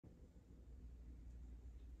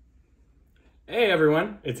Hey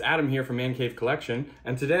everyone, it's Adam here from Man Cave Collection,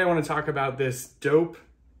 and today I want to talk about this dope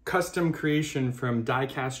custom creation from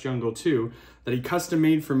Diecast Jungle 2 that he custom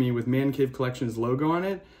made for me with Man Cave Collection's logo on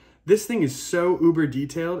it. This thing is so uber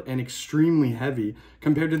detailed and extremely heavy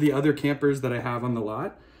compared to the other campers that I have on the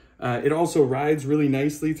lot. It also rides really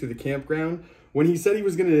nicely through the campground. When he said he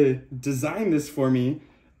was going to design this for me,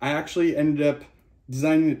 I actually ended up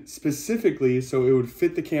designing it specifically so it would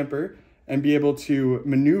fit the camper and be able to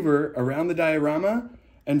maneuver around the diorama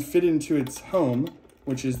and fit into its home,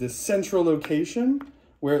 which is this central location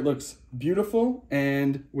where it looks beautiful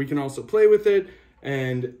and we can also play with it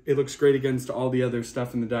and it looks great against all the other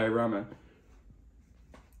stuff in the diorama.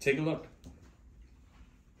 Take a look.